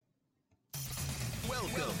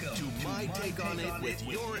Welcome to My Take on It with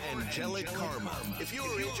your angelic karma. If you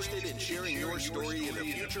are interested in sharing your story in a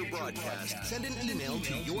future broadcast, send an email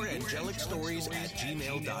to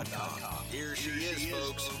yourangelicstories@gmail.com. Here she is,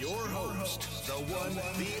 folks, your host, the one,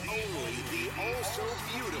 the only, the also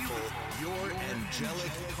beautiful, your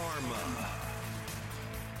angelic karma.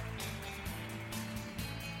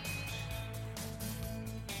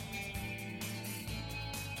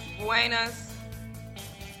 Buenas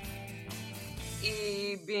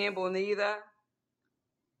y bienvenida.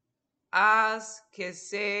 Haz que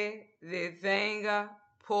se detenga,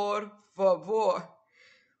 por favor.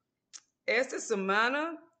 Esta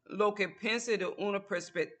semana, lo que pienso de una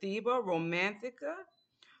perspectiva romántica,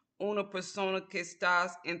 una persona que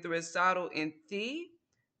estás interesado en ti,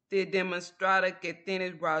 te demostrará que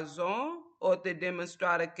tienes razón o te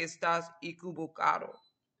demostrará que estás equivocado.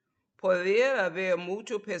 Podría haber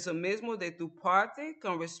mucho pesimismo de tu parte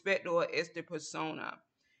con respecto a esta persona.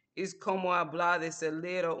 Es como hablar de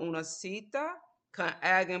salir a una cita con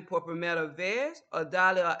alguien por primera vez o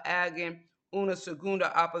darle a alguien una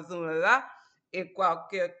segunda oportunidad. En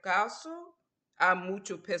cualquier caso, hay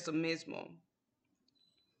mucho pesimismo.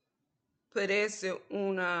 Parece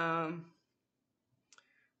una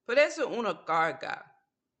carga,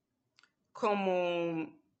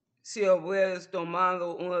 como si hubieras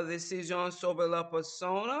tomado una decisión sobre la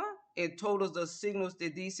persona y todos los signos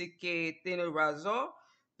te dicen que tiene razón,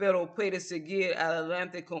 pero puedes seguir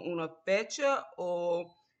adelante con una fecha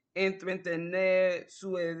o entretener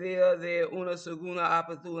su idea de una segunda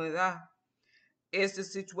oportunidad. Esta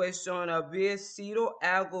situación habría sido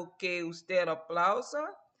algo que usted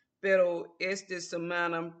aplausa, pero esta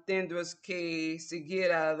semana tendrás que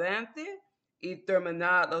seguir adelante y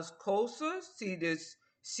terminar las cosas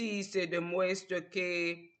si se demuestra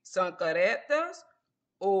que son correctas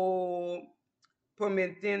o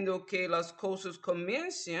permitiendo que las cosas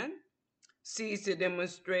comiencen si se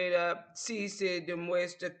demuestra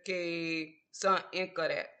que son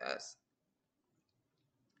incorrectas.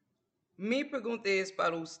 Mi pregunta es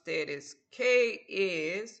para ustedes, ¿qué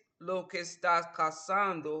es lo que estás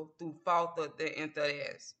causando tu falta de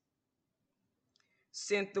interés?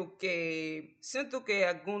 Siento que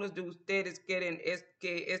algunos de ustedes quieren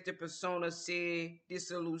que esta persona se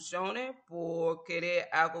desilusione por querer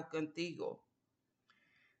algo contigo.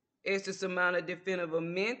 Esta semana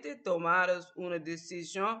definitivamente tomarás una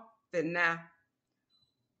decisión final.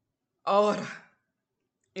 Ahora,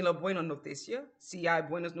 en la buena noticia, si hay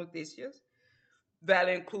buenas noticias,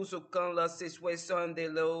 vale incluso con la situación de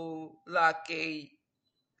la que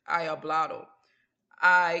he hablado.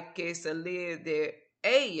 Hay que salir de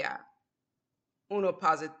ella una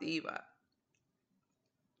positiva.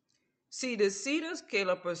 Si decides que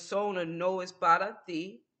la persona no es para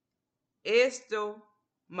ti, esto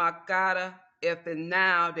marcará el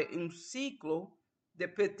final de un ciclo de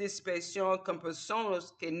participación con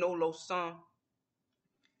personas que no lo son.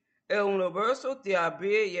 El universo te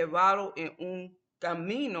habría llevado en un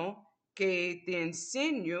camino que te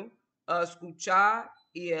enseña a escuchar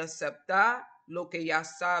y aceptar lo que ya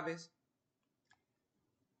sabes.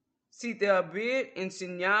 Si te habría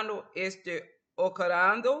enseñado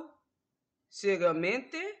ocurriendo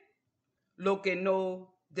ciegamente lo que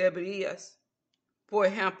no deberías. Por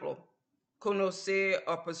ejemplo, conocer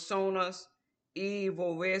a personas y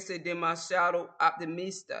volverse demasiado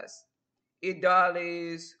optimistas y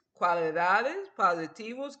darles cualidades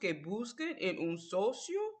positivas que busquen en un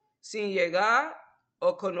socio sin llegar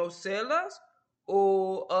a conocerlas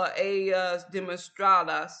o a ellas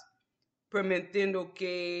demostrarlas, permitiendo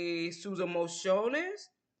que sus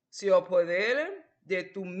emociones se apoderen de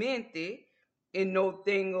tu mente y no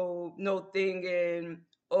tengan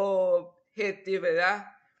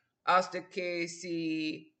objetividad hasta que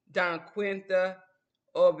se dan cuenta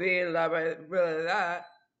o ven la realidad.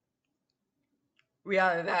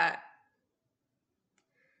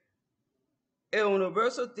 El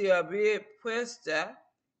universo te habría puesto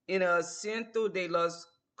en el centro de los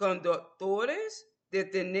conductores de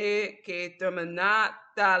tener que terminar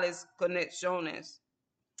tales conexiones.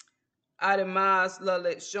 Además, la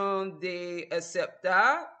lección de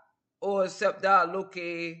aceptar lo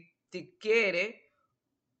que te quiere,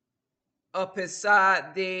 a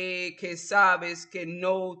pesar de que sabes que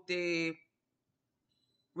no te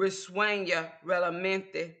resuena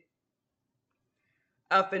realmente.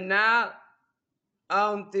 Al final,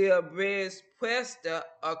 aún te habrías puesto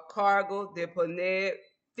a cargo de poner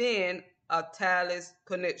fin a tales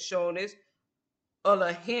conexiones o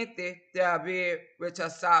la gente te habría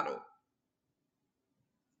rechazado.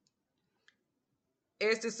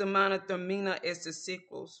 Esta semana termina estos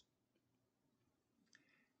ciclos.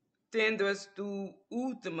 tendrás tu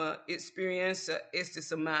última experiencia esta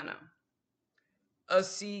semana.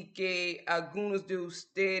 Así que algunos de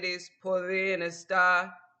ustedes podrían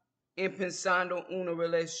estar empezando una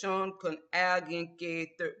relación con alguien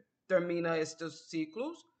que termina estos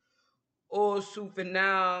ciclos, o su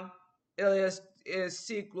final es el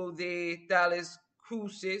ciclo de tales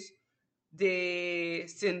cruces de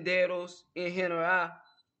senderos en general.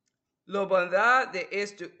 La bondad de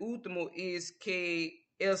este último es que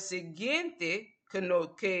el siguiente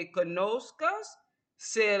que conozcas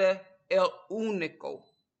será el único.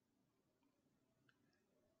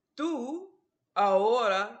 Tú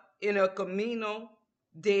ahora en el camino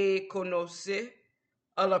de conocer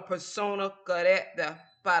a la persona correcta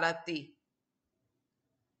para ti.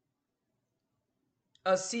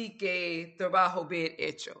 Así que trabajo bien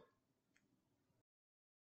hecho.